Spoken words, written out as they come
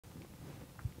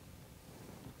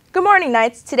Good morning,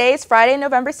 Knights. Today is Friday,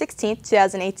 November 16th,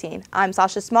 2018. I'm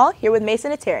Sasha Small, here with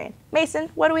Mason Atarian. Mason,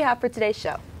 what do we have for today's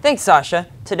show? Thanks, Sasha.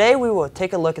 Today we will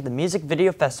take a look at the Music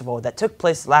Video Festival that took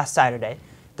place last Saturday,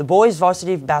 the boys'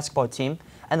 varsity basketball team,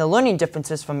 and the learning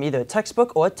differences from either a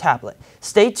textbook or a tablet.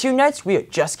 Stay tuned, Knights. We are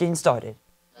just getting started.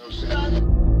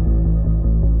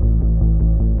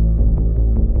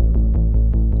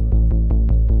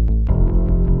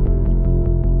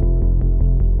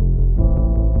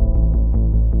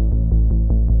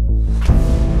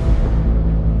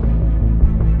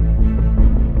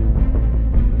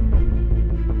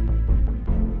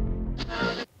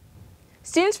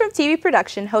 Students from TV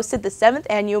Production hosted the 7th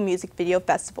Annual Music Video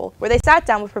Festival, where they sat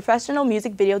down with professional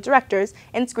music video directors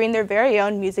and screened their very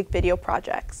own music video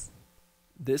projects.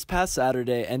 This past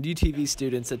Saturday, NDTV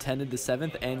students attended the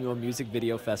 7th Annual Music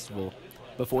Video Festival.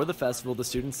 Before the festival, the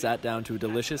students sat down to a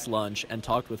delicious lunch and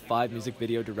talked with 5 music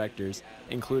video directors,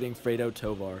 including Fredo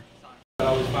Tovar. I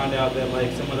always find out that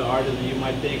some of the artists that you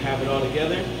might think have it all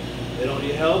together, they don't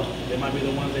need help, they might be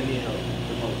the ones that need help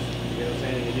the most. You know what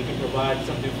I'm saying? If you can provide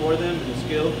something for them and a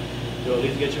skill, they'll at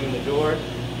least get you in the door,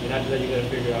 and after that you gotta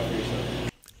figure it out for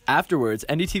yourself. Afterwards,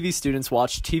 NDTV students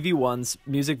watched TV1's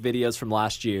music videos from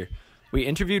last year. We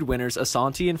interviewed winners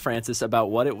Asante and Francis about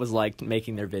what it was like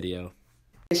making their video.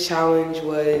 This challenge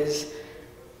was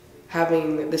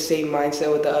having the same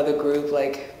mindset with the other group,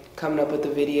 like coming up with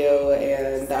the video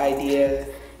and the idea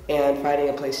and finding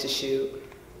a place to shoot.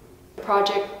 The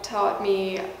project taught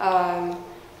me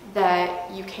that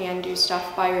you can do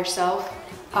stuff by yourself.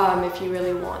 If you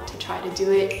really want to try to do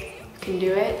it, you can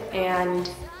do it, and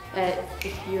that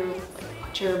if you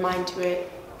put your mind to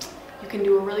it, you can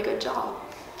do a really good job.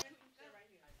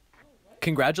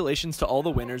 Congratulations to all the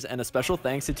winners, and a special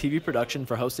thanks to TV Production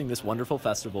for hosting this wonderful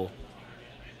festival.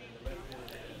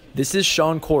 This is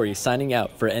Sean Corey signing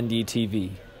out for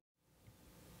NDTV.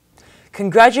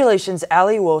 Congratulations,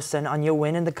 Allie Wilson, on your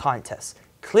win in the contest.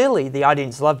 Clearly, the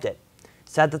audience loved it.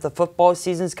 Sad that the football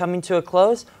season's coming to a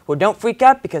close? Well, don't freak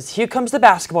out, because here comes the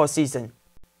basketball season.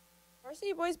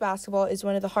 Varsity boys basketball is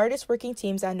one of the hardest working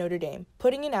teams at Notre Dame,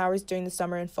 putting in hours during the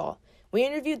summer and fall. We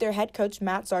interviewed their head coach,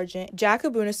 Matt Sargent, Jack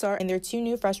Abunasar, and their 2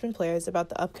 new freshman players about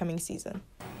the upcoming season.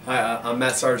 Hi, I'm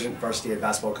Matt Sargent, varsity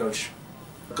basketball coach.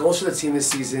 The goals for the team this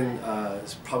season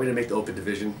is probably to make the open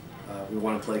division. We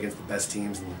want to play against the best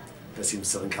teams, and the best teams in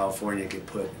Southern California get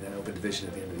put in that open division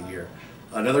at the end of the year.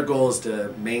 Another goal is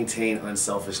to maintain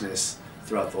unselfishness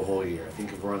throughout the whole year. I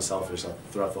think if we're unselfish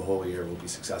throughout the whole year, we'll be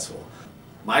successful.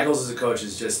 My goals as a coach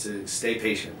is just to stay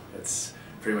patient. That's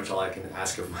pretty much all I can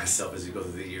ask of myself as you go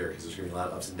through the year, because there's going to be a lot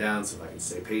of ups and downs. So if I can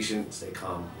stay patient, stay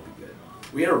calm, we'll be good.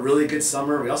 We had a really good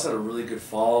summer. We also had a really good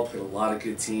fall, played a lot of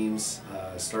good teams,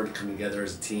 started coming together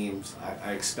as a team. So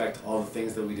I expect all the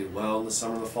things that we did well in the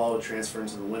summer and the fall to transfer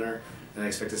into the winter, and I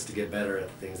expect us to get better at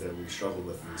the things that we struggled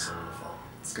with in the summer and the fall.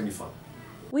 It's going to be fun.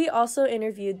 We also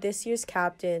interviewed this year's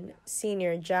captain,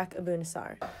 senior Jack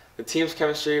Abunasar. The team's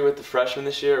chemistry with the freshmen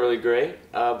this year are really great.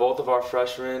 Both of our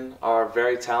freshmen are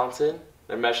very talented.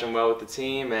 They're meshing well with the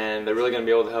team, and they're really going to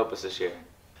be able to help us this year.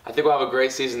 I think we'll have a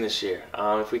great season this year.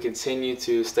 If we continue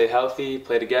to stay healthy,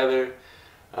 play together,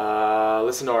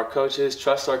 listen to our coaches,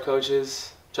 trust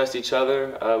each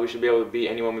other, we should be able to beat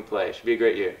anyone we play. It should be a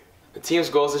great year. The team's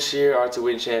goals this year are to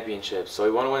win championships. So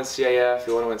we want to win CAF,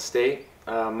 we want to win state.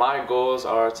 My goals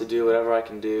are to do whatever I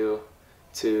can do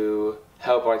to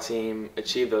help our team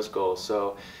achieve those goals.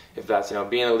 So if that's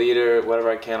being a leader, whatever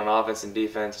I can on offense and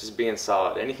defense, just being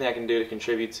solid. Anything I can do to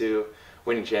contribute to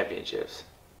winning championships.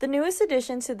 The newest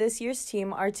addition to this year's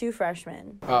team are 2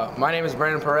 freshmen. My name is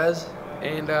Brandon Perez.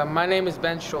 And my name is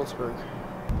Ben Schultzberg.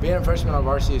 Being a freshman on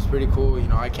varsity is pretty cool.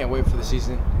 I can't wait for the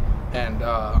season, and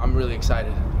I'm really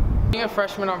excited. Being a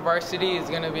freshman on varsity is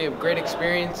going to be a great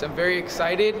experience. I'm very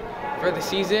excited for the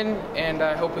season, and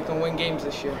I hope we can win games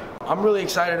this year. I'm really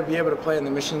excited to be able to play in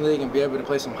the Mission League and be able to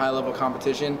play some high-level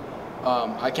competition.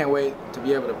 I can't wait to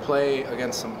be able to play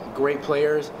against some great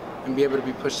players and be able to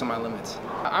be pushed to my limits.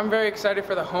 I'm very excited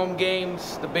for the home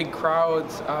games, the big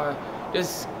crowds,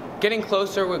 just getting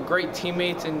closer with great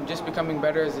teammates and just becoming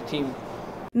better as a team.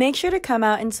 Make sure to come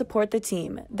out and support the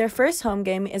team. Their first home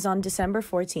game is on December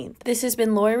 14th. This has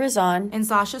been Lori Razan And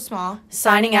Sasha Small,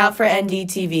 signing out for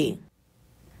NDTV.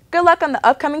 Good luck on the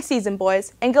upcoming season,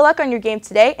 boys, and good luck on your game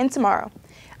today and tomorrow.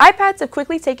 iPads have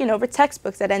quickly taken over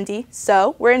textbooks at ND,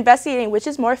 so we're investigating which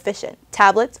is more efficient,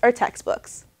 tablets or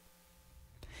textbooks.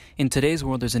 In today's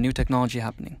world, there's a new technology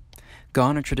happening.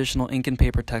 Gone are traditional ink and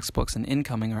paper textbooks, and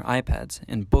incoming are iPads,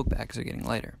 and book bags are getting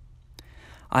lighter.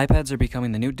 iPads are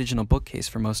becoming the new digital bookcase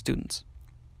for most students.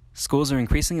 Schools are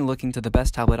increasingly looking to the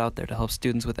best tablet out there to help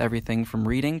students with everything from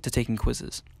reading to taking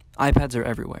quizzes. iPads are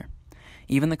everywhere.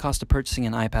 Even the cost of purchasing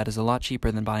an iPad is a lot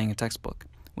cheaper than buying a textbook,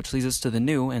 which leads us to the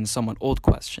new and somewhat old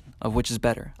question of which is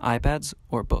better, iPads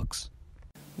or books.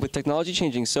 With technology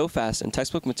changing so fast and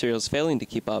textbook materials failing to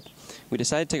keep up, we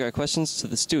decided to take our questions to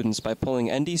the students by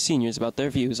polling ND seniors about their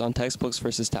views on textbooks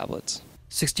versus tablets.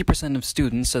 60% of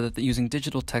students said that using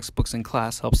digital textbooks in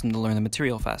class helps them to learn the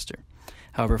material faster.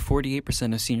 However,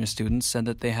 48% of senior students said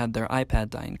that they had their iPad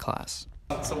die in class.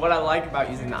 So what I like about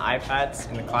using the iPads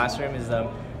in the classroom is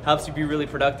helps you be really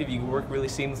productive. You can work really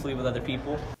seamlessly with other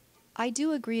people. I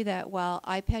do agree that while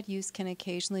iPad use can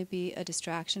occasionally be a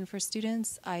distraction for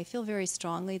students, I feel very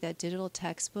strongly that digital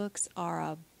textbooks are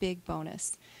a big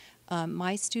bonus.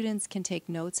 My students can take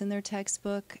notes in their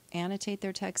textbook, annotate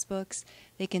their textbooks.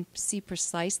 They can see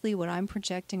precisely what I'm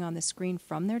projecting on the screen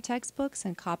from their textbooks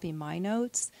and copy my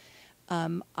notes.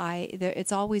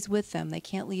 It's always with them. They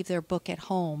can't leave their book at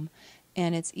home,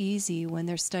 and it's easy when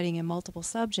they're studying in multiple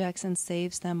subjects and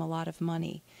saves them a lot of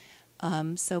money.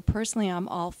 So personally, I'm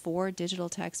all for digital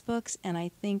textbooks, and I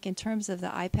think in terms of the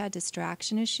iPad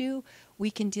distraction issue,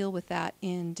 we can deal with that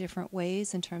in different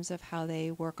ways in terms of how they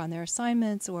work on their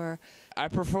assignments. Or I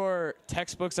prefer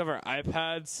textbooks over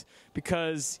iPads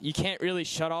because you can't really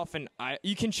shut off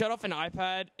you can shut off an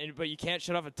iPad, but you can't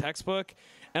shut off a textbook.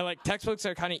 And like textbooks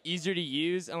are kind of easier to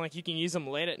use, and like you can use them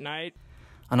late at night.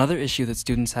 Another issue that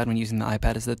students had when using the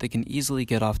iPad is that they can easily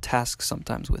get off task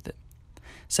sometimes with it.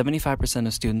 75%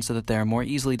 of students said that they are more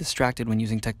easily distracted when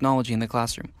using technology in the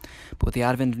classroom. But with the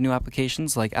advent of new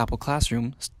applications like Apple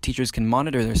Classroom, teachers can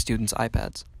monitor their students'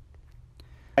 iPads.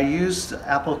 I use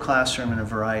Apple Classroom in a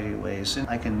variety of ways.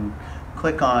 I can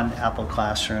click on Apple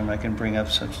Classroom, I can bring up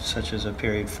such as a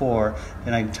period 4,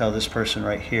 and I can tell this person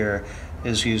right here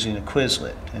is using a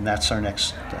Quizlet, and that's the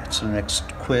next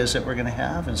quiz that we're going to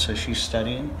have, and so she's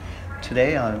studying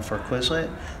today for Quizlet.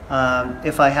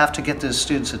 If I have to get the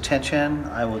student's attention,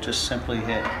 I will just simply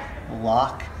hit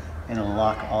lock, and it'll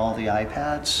lock all the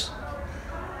iPads,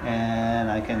 and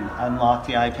I can unlock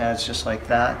the iPads just like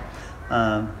that.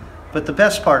 But the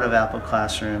best part of Apple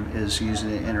Classroom is using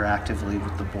it interactively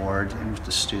with the board and with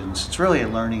the students. It's really a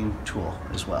learning tool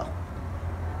as well.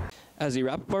 As we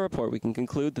wrap up our report, we can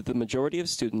conclude that the majority of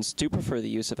students do prefer the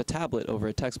use of a tablet over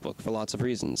a textbook for lots of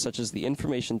reasons, such as the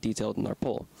information detailed in our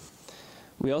poll.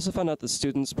 We also found out that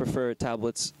students prefer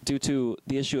tablets due to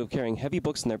the issue of carrying heavy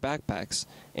books in their backpacks,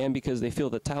 and because they feel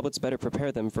that tablets better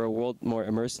prepare them for a world more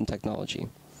immersed in technology.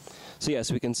 So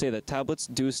yes, we can say that tablets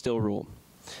do still rule.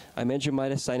 I'm Andrew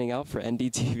Midas signing out for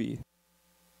NDTV.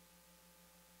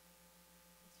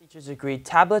 Teachers agree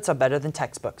tablets are better than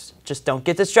textbooks. Just don't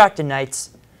get distracted, Knights.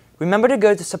 Remember to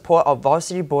go to support our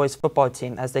varsity boys football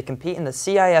team as they compete in the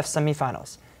CIF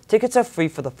semifinals. Tickets are free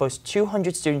for the first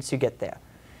 200 students who get there.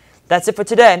 That's it for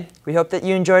today. We hope that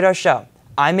you enjoyed our show.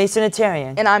 I'm Mason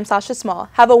Atarian. And I'm Sasha Small.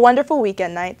 Have a wonderful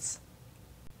weekend, Knights.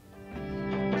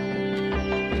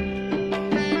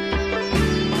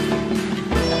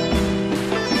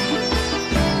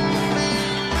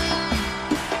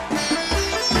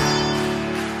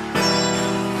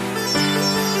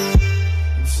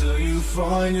 Until you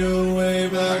find your way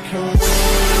back home.